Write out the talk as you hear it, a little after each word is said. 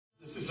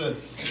This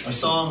is a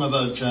song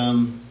about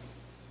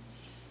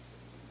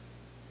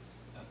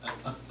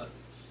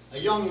a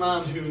young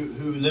man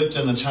who lived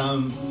in a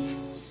town,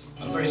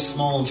 a very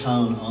small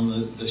town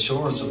on the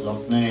shores of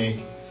Loch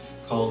Ness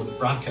called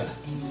Brackagh,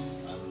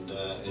 and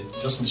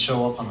it doesn't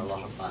show up on a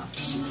lot of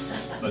maps,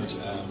 but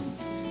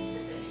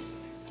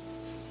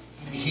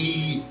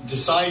he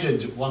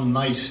decided one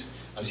night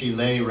as he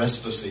lay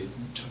restlessly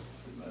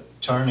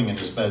turning in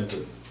his bed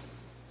that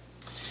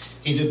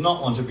he did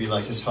not want to be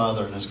like his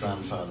father and his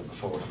grandfather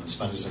before him and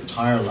spend his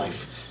entire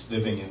life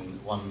living in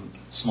one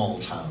small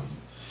town.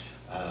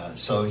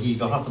 So he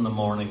got up in the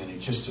morning and he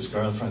kissed his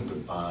girlfriend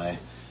goodbye,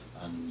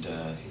 and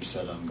he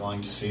said, "I'm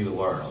going to see the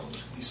world."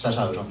 He set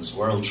out on his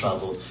world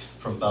travel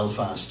from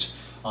Belfast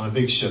on a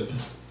big ship.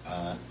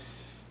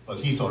 Well,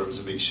 he thought it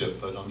was a big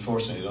ship, but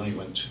unfortunately it only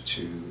went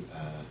to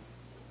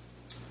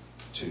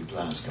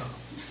Glasgow.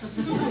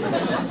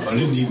 But it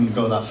didn't even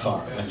go that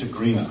far. It went to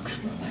Greenock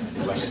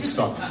in western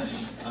Scotland.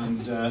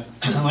 And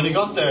when he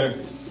got there,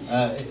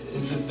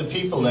 the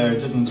people there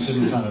didn't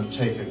kind of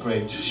take a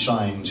great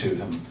shine to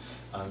him,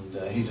 and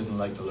he didn't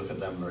like the look of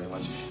them very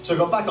much. So he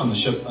got back on the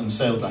ship and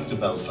sailed back to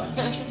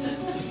Belfast.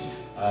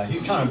 He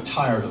kind of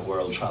tired of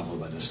world travel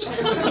by this time.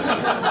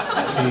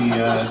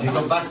 He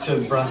got back to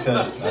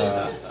Brackagh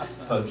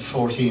about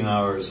 14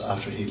 hours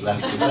after he'd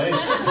left the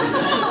place,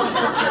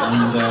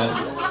 and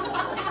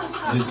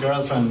his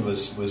girlfriend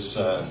was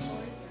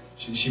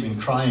she'd been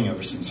crying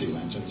ever since he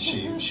went, and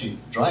she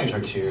dried her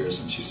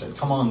tears and she said,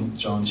 "Come on,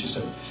 John," she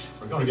said,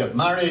 "we're going to get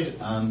married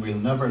and we'll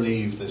never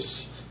leave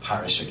this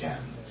parish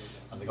again."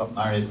 And they got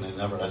married and they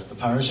never left the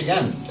parish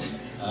again.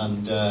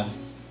 And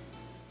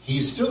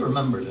he's still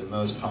remembered in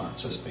those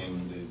parts as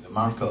being the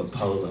Marco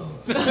Polo.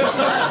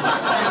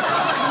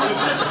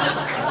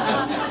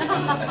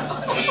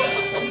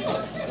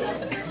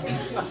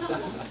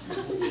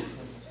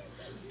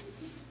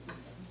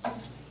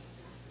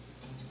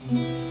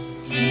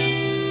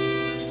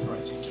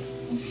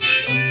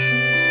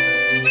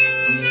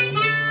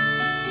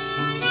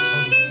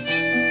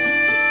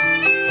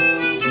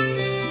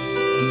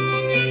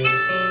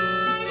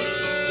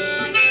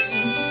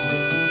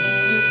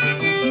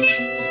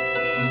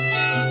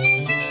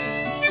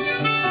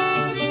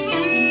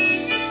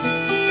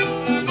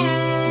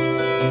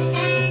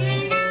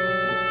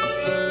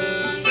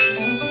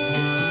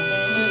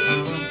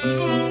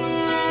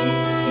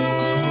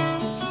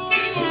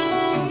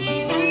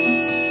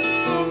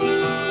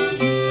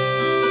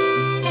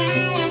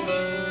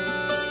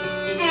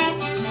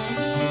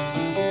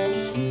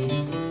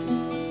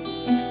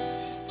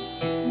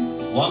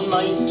 One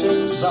night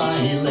as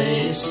I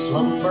lay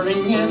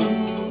slumbering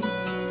in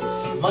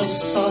my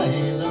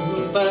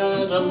silent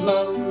bed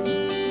alone,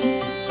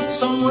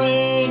 some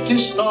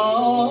rakish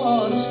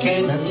thoughts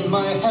came in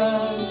my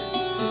head,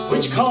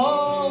 which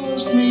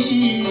caused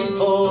me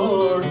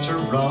for to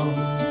run,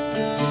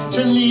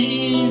 to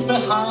leave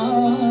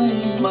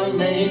behind my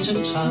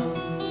native town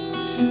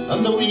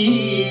and the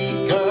wee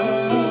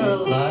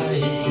girl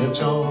I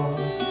adore,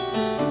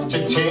 to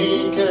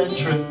take a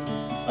trip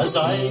as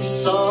I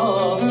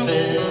saw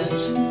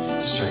fit,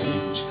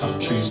 strange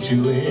countries to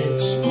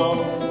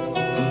explore.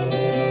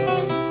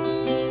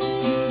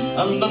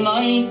 And the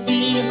night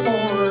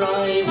before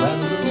I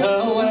went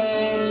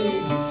away,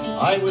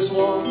 I was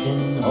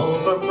walking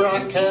over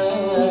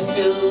Brackagh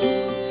Hill.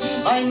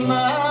 I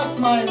met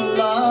my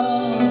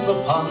love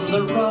upon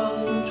the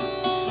road,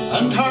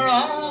 and her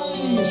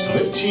eyes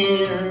with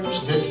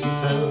tears did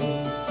fill.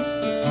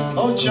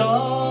 "Oh,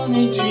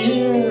 Johnny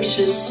dear,"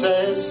 she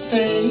says,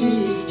 "stay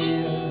here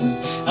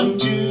and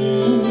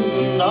do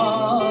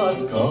not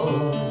go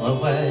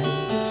away.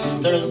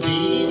 There'll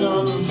be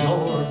none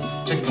for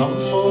to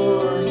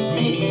comfort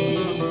me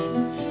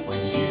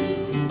when you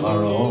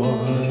are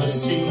o'er the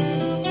sea."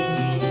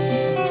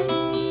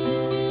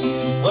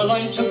 Well,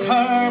 I took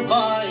her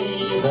by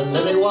the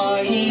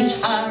lily-white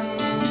hand,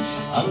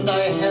 and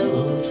I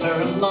held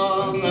her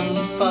long and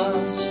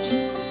fast.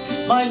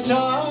 "My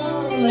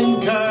darling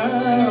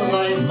girl,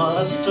 I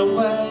must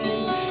away,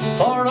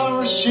 for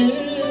our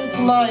ship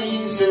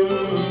lies in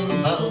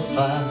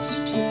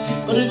Belfast.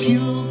 But if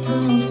you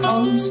prove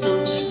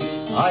constant,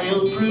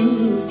 I'll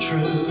prove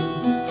true.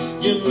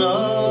 You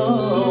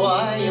know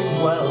I am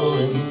well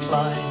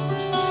inclined."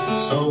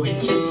 So we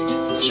kissed,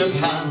 shook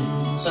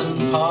hands and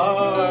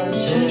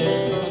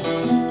parted,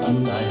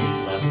 and I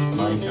left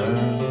my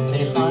girl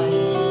behind.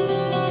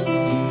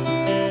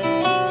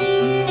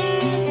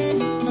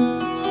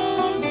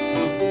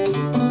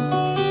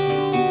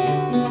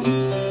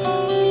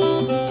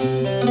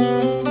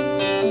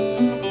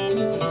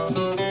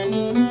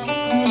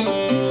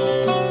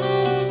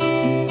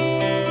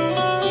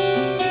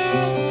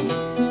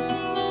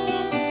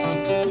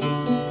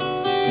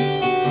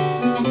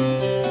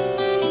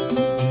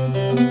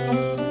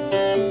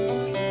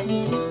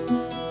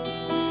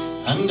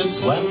 And it's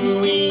when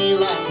we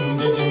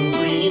landed in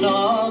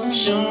Greenock,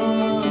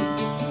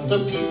 the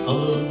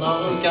people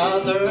all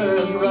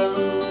gathered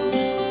round.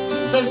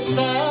 They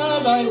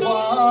said I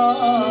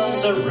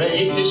was a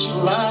rakish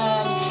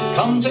lad,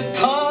 come to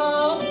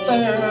cut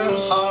their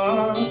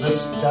hearts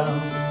was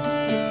down.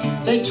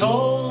 They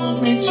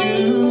told me to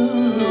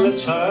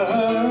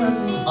return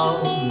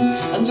home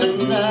and to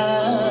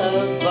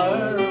never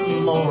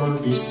more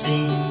be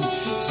seen.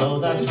 So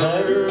that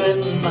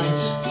very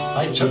night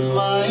I took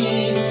my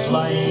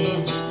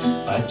flight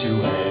back to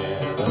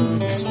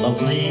Erin's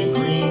lovely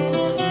green.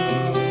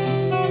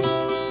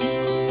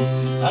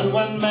 And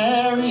when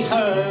Mary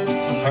heard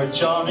her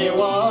Johnny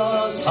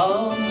was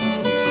home,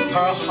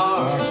 her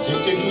heart it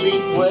did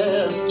leap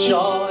with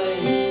joy.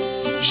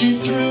 She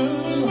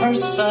threw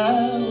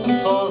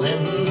herself all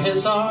in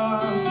his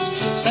arms,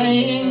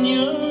 saying,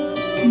 "You,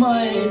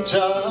 my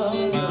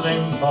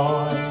darling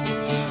boy.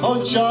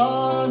 Oh,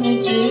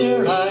 Johnny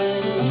dear,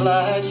 I'm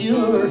glad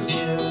you're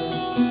here.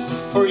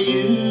 For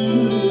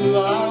you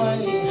I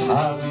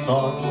have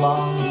thought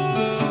long,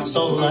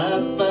 so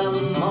let them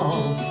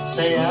all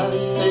say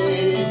as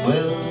they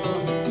will,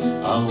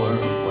 our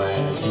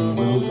wedding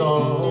will go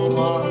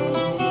on."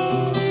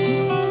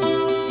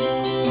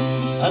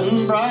 And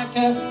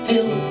Brackagh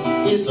Hill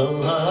is a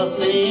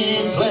lovely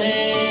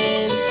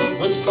place,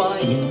 with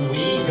fine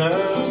wee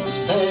girls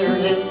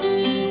therein.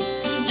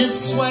 You'd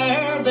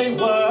swear they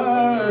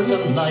were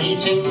the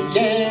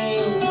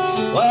nightingale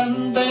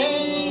when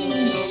they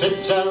sit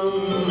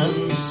down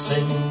and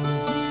sing,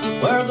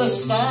 where the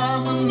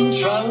salmon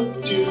trout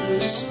do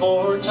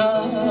sport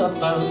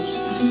about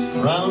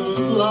round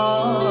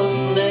Loch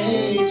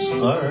Ness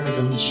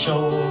verdant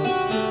shore.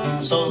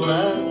 So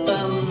let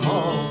them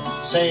all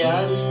say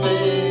as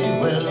they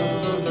will,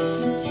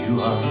 you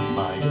are